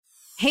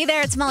Hey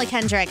there, it's Mollie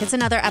Kendrick. It's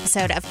another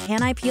episode of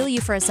Can I Peel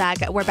You for a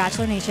Sec, where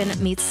Bachelor Nation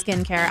meets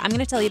skincare. I'm going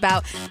to tell you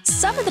about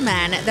some of the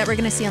men that we're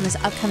going to see on this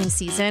upcoming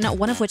season,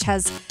 one of which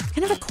has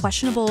kind of a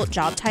questionable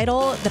job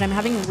title that I'm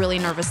having really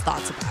nervous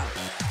thoughts about.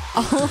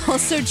 I'll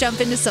also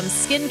jump into some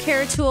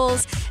skincare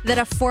tools that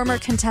a former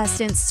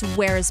contestant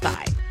swears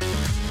by.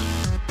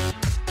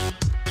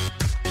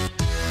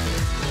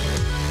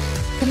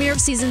 Premiere of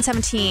season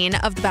 17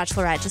 of The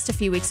Bachelorette just a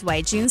few weeks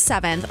away, June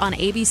 7th on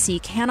ABC.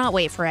 Cannot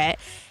wait for it.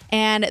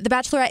 And The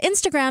Bachelorette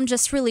Instagram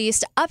just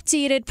released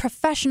updated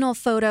professional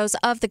photos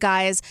of the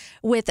guys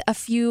with a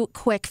few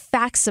quick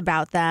facts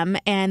about them.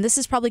 And this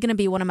is probably going to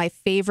be one of my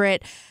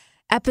favorite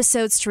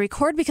episodes to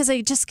record because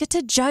I just get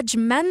to judge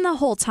men the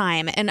whole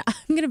time. And I'm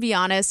going to be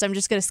honest, I'm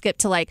just going to skip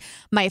to like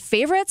my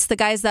favorites, the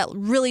guys that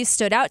really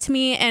stood out to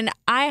me. And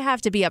I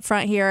have to be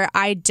upfront here.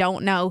 I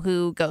don't know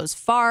who goes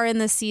far in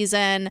this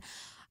season.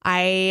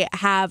 I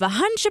have a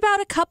hunch about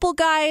a couple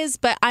guys,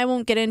 but I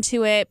won't get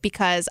into it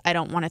because I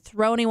don't want to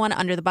throw anyone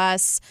under the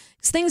bus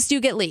because things do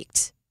get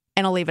leaked,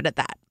 and I'll leave it at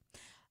that.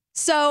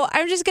 So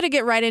I'm just going to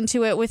get right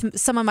into it with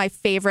some of my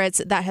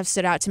favorites that have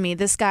stood out to me.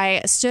 This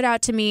guy stood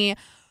out to me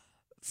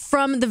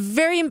from the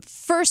very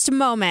first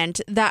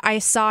moment that I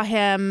saw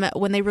him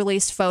when they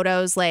released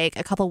photos like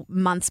a couple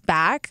months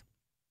back.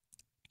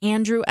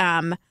 Andrew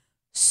M.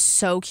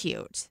 So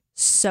cute.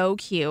 So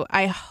cute.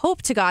 I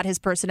hope to God his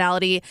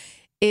personality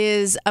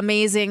is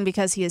amazing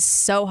because he is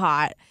so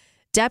hot.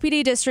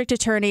 Deputy District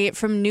Attorney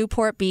from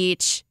Newport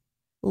Beach,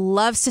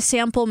 loves to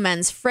sample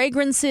men's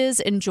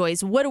fragrances,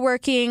 enjoys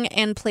woodworking,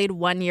 and played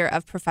 1 year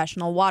of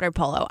professional water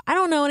polo. I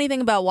don't know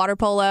anything about water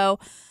polo,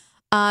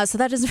 so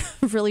that doesn't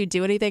really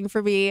do anything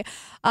for me.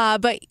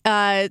 But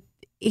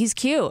he's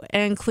cute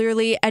and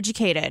clearly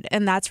educated,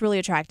 and that's really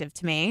attractive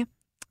to me.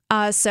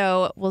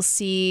 So we'll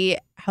see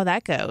how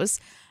that goes.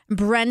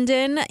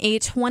 Brendan, a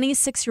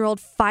 26-year-old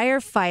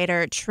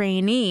firefighter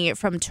trainee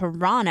from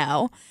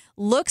Toronto,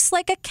 looks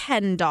like a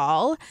Ken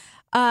doll,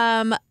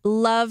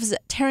 loves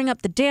tearing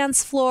up the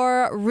dance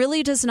floor,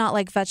 really does not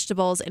like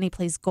vegetables, and he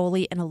plays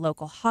goalie in a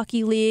local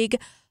hockey league.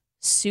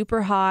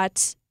 Super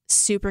hot,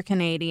 super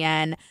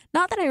Canadian.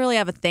 Not that I really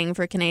have a thing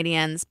for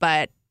Canadians,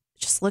 but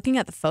just looking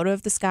at the photo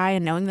of this guy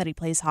and knowing that he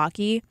plays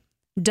hockey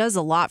does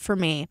a lot for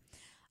me.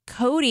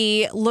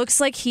 Cody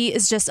looks like he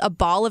is just a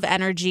ball of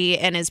energy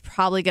and is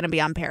probably going to be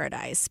on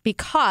Paradise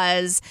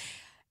because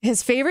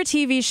his favorite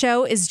TV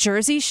show is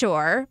Jersey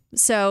Shore.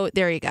 So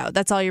there you go.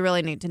 That's all you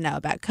really need to know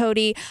about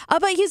Cody.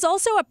 But he's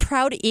also a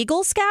proud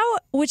Eagle Scout,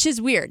 which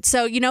is weird.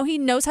 So, you know, he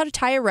knows how to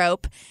tie a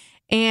rope,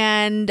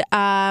 and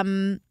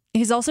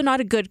he's also not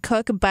a good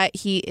cook, but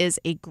he is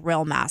a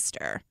grill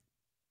master.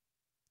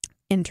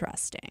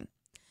 Interesting.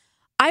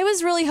 I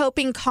was really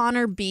hoping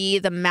Connor B.,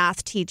 the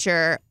math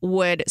teacher,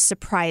 would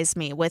surprise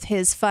me with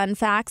his fun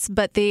facts,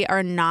 but they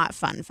are not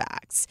fun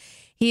facts.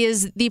 He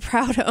is the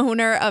proud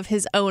owner of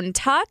his own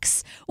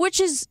tux, which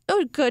is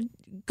a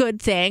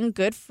good thing.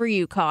 Good for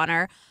you,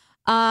 Connor.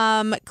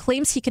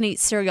 Claims he can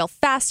eat cereal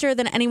faster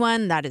than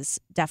anyone. That is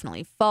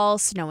definitely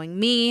false, knowing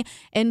me.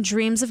 And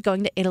dreams of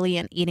going to Italy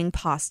and eating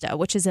pasta,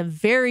 which is a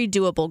very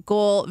doable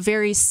goal,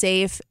 very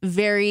safe,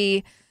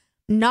 very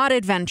not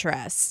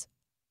adventurous.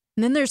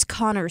 And then there's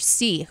Connor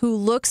C., who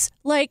looks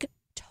like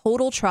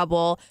total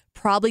trouble,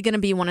 probably going to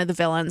be one of the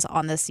villains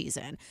on this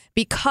season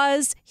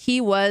because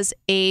he was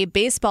a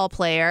baseball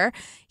player.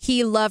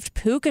 He loved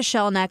puka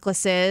shell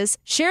necklaces,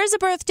 shares a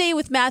birthday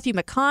with Matthew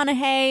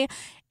McConaughey,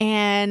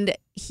 and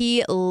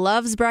he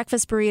loves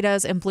breakfast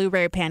burritos and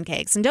blueberry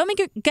pancakes. And don't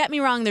get me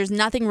wrong, there's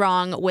nothing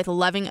wrong with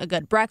loving a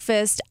good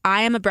breakfast.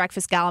 I am a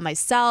breakfast gal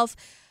myself,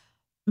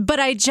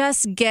 but I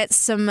just get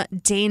some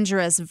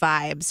dangerous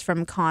vibes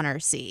from Connor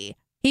C.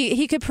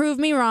 He could prove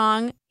me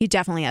wrong. He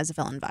definitely has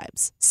villain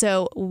vibes.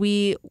 So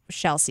we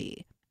shall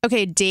see.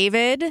 Okay,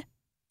 David,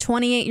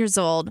 28 years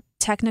old,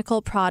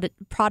 technical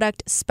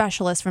product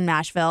specialist from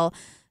Nashville.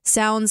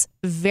 Sounds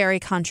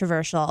very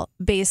controversial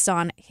based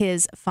on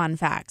his fun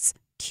facts.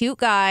 Cute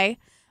guy,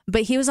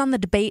 but he was on the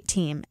debate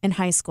team in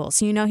high school.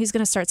 So you know he's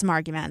going to start some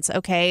arguments,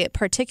 okay?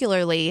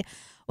 Particularly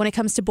when it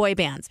comes to boy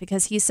bands,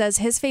 because he says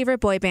his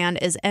favorite boy band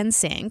is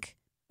NSYNC,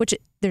 which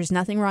there's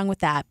nothing wrong with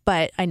that,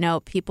 but I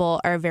know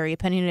people are very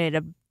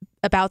opinionated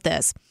about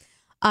this.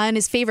 And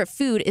his favorite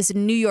food is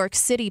New York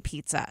City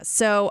pizza.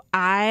 So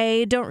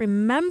I don't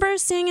remember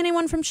seeing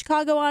anyone from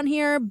Chicago on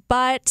here,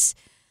 but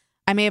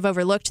I may have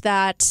overlooked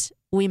that.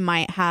 We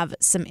might have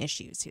some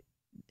issues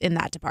in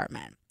that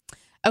department.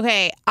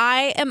 Okay,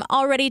 I am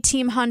already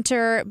Team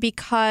Hunter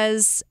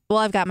because, well,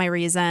 I've got my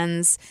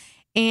reasons.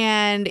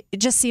 And it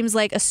just seems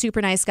like a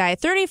super nice guy.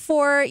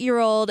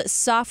 34-year-old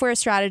software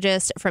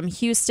strategist from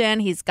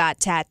Houston. He's got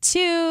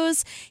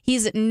tattoos.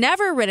 He's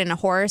never ridden a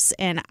horse,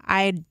 and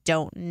I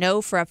don't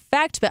know for a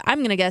fact, but I'm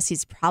going to guess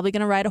he's probably going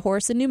to ride a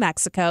horse in New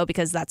Mexico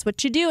because that's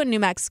what you do in New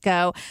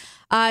Mexico.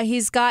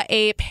 He's got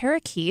a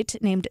parakeet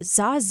named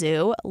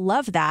Zazu.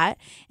 Love that.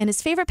 And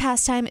his favorite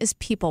pastime is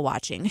people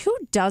watching. Who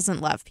doesn't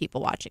love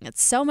people watching?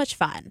 It's so much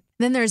fun.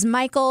 Then there's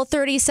Michael,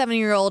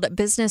 37-year-old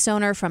business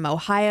owner from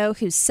Ohio,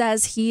 who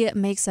says he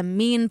makes a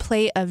mean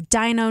plate of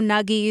dino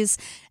nuggies.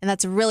 And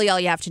that's really all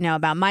you have to know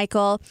about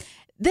Michael.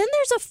 Then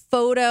there's a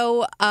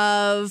photo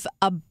of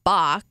a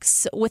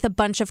box with a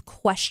bunch of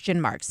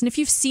question marks. And if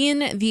you've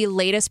seen the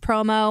latest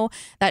promo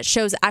that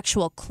shows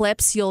actual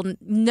clips, you'll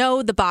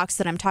know the box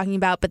that I'm talking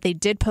about, but they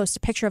did post a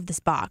picture of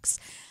this box.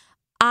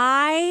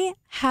 I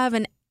have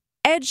an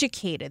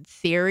educated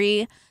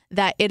theory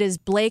that it is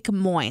Blake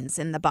Moynes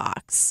in the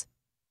box.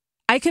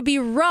 I could be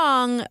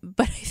wrong,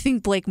 but I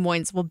think Blake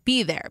Moynes will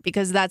be there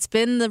because that's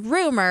been the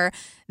rumor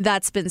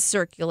that's been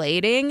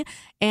circulating.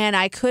 And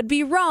I could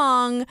be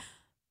wrong,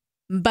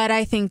 but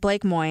I think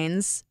Blake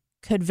Moynes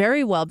could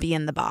very well be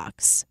in the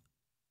box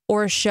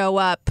or show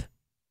up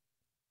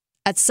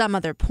at some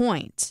other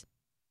point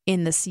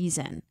in the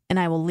season. And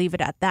I will leave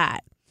it at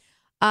that.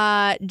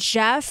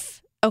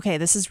 Jeff. Okay,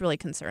 this is really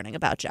concerning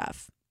about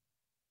Jeff.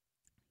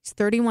 He's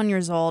 31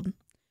 years old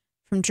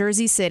from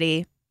Jersey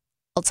City.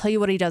 I'll tell you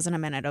what he does in a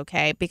minute,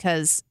 okay?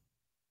 Because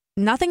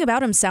nothing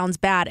about him sounds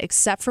bad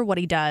except for what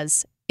he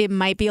does. It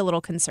might be a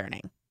little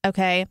concerning,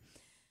 okay?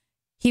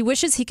 He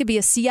wishes he could be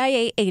a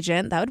CIA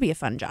agent. That would be a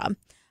fun job.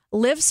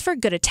 Lives for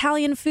good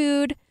Italian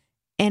food,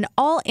 and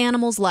all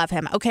animals love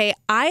him. Okay,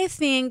 I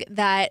think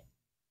that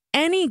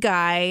any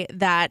guy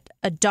that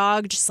a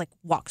dog just like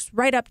walks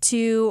right up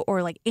to,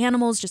 or like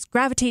animals just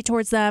gravitate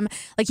towards them,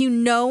 like you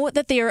know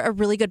that they are a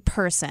really good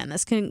person.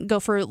 This can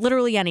go for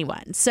literally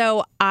anyone.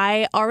 So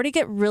I already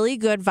get really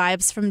good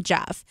vibes from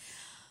Jeff.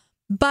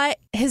 But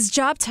his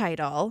job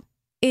title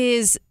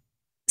is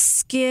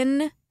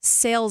skin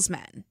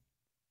salesman.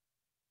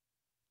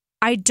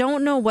 I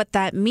don't know what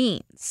that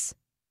means.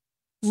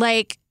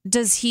 Like,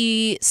 does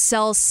he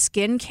sell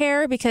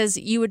skincare? Because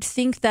you would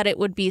think that it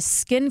would be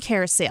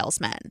skincare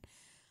salesman.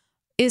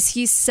 Is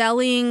he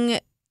selling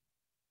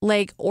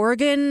like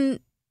organ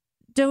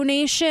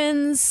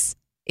donations?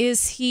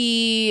 Is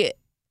he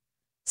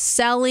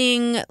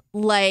selling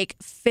like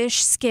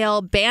fish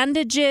scale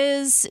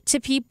bandages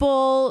to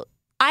people?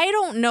 I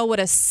don't know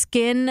what a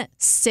skin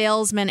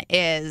salesman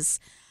is.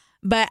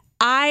 But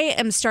I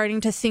am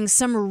starting to think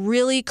some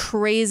really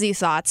crazy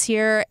thoughts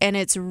here, and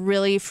it's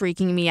really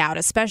freaking me out,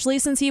 especially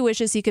since he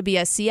wishes he could be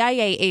a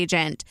CIA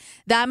agent.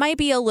 That might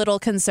be a little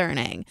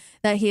concerning,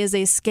 that he is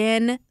a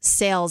skin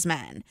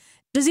salesman.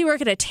 Does he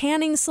work at a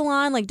tanning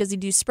salon? Like, does he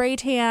do spray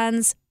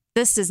tans?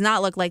 This does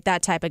not look like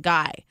that type of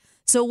guy.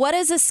 So what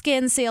is a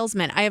skin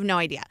salesman? I have no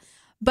idea.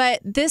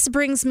 But this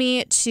brings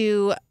me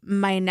to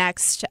my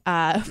next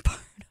part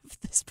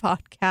this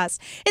podcast.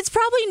 It's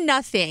probably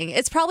nothing.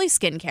 It's probably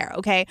skincare,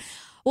 okay?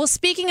 Well,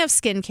 speaking of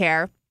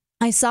skincare,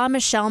 I saw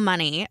Michelle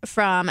Money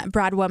from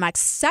Brad Womack's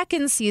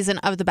second season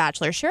of The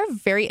Bachelor share a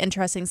very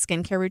interesting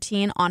skincare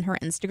routine on her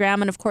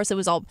Instagram. And of course, it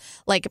was all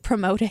like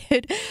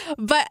promoted,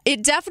 but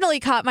it definitely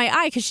caught my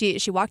eye because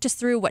she walked us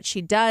through what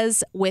she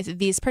does with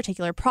these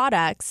particular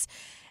products.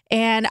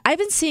 And I've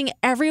been seeing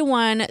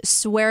everyone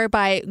swear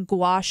by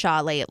gua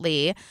sha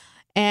lately.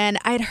 And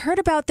I'd heard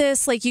about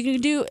this, like you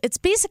can do, it's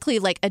basically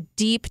like a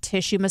deep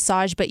tissue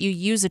massage, but you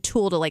use a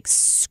tool to like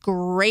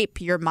scrape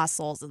your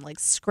muscles and like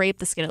scrape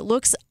the skin. It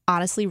looks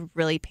honestly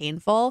really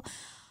painful.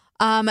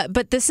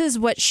 But this is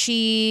what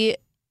she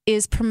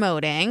is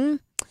promoting.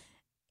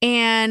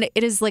 And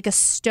it is like a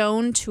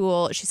stone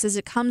tool. She says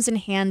it comes in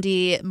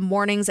handy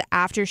mornings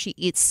after she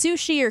eats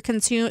sushi or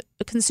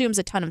consumes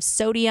a ton of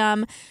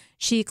sodium.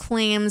 She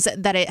claims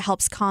that it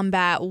helps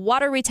combat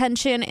water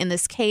retention in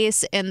this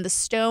case. And the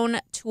stone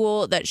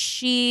tool that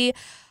she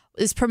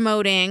is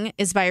promoting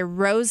is by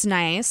Rose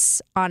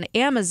Nice on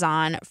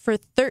Amazon for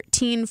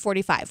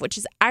 $13.45, which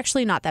is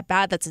actually not that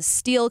bad. That's a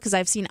steal because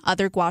I've seen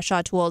other gua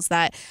sha tools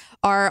that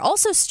are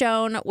also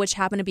stone, which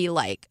happen to be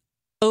like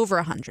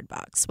over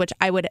 $100, which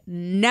I would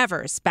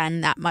never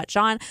spend that much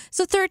on.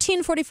 So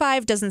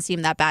 $13.45 doesn't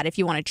seem that bad. If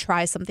you want to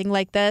try something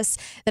like this,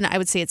 then I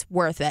would say it's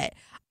worth it.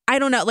 I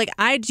don't know, like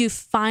I do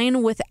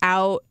fine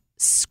without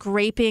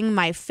scraping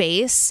my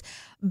face,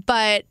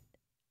 but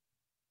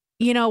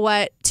you know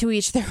what? To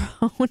each their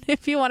own.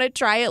 If you want to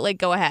try it, like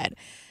go ahead.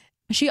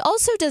 She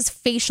also does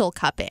facial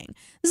cupping.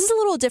 This is a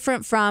little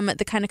different from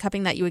the kind of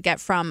cupping that you would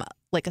get from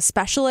like a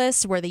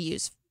specialist where they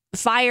use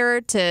fire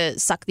to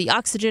suck the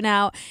oxygen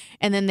out,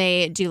 and then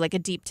they do like a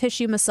deep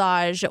tissue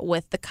massage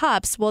with the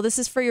cups. Well, this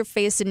is for your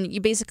face, and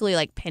you basically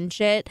like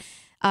pinch it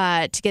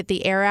to get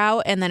the air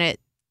out, and then it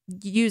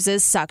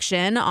uses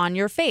suction on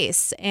your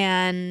face.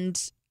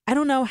 And I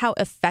don't know how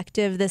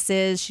effective this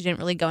is. She didn't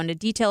really go into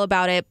detail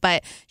about it,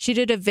 but she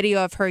did a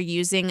video of her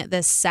using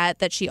this set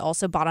that she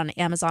also bought on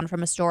Amazon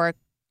from a store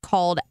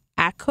called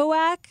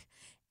Akoak,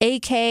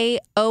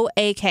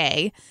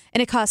 Akoak,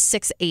 and it costs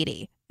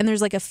 $6.80. And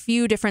there's like a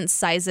few different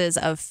sizes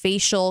of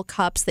facial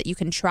cups that you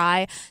can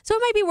try. So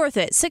it might be worth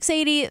it.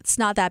 $6.80, it's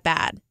not that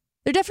bad.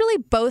 They're definitely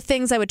both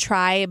things I would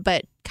try,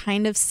 but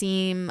kind of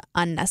seem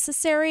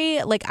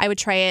unnecessary. Like I would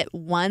try it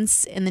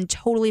once and then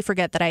totally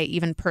forget that I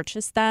even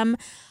purchased them.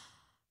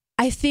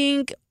 I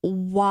think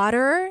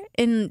water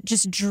and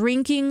just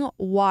drinking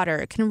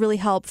water can really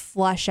help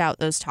flush out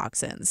those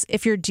toxins.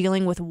 If you're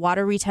dealing with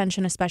water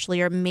retention,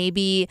 especially, or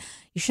maybe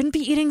you shouldn't be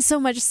eating so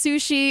much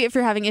sushi if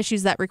you're having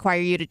issues that require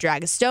you to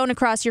drag a stone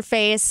across your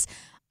face.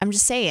 I'm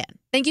just saying.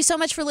 Thank you so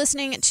much for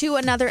listening to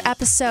another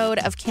episode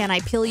of Can I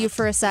Peel You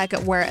for a Sec,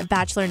 where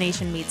Bachelor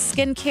Nation meets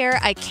skincare.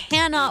 I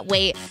cannot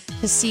wait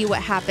to see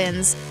what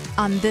happens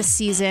on this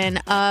season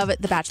of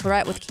The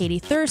Bachelorette with Katie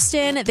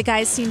Thurston. The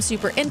guys seem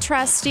super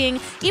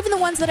interesting. Even the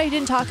ones that I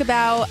didn't talk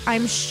about,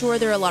 I'm sure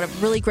there are a lot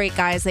of really great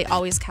guys. They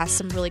always cast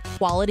some really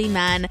quality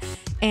men.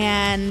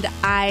 And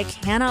I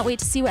cannot wait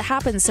to see what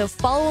happens. So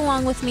follow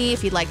along with me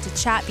if you'd like to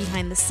chat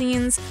behind the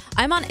scenes.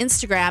 I'm on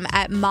Instagram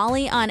at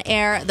Mollie on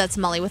Air. That's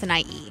Mollie with an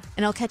IE.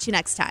 And I'll catch you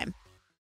next time.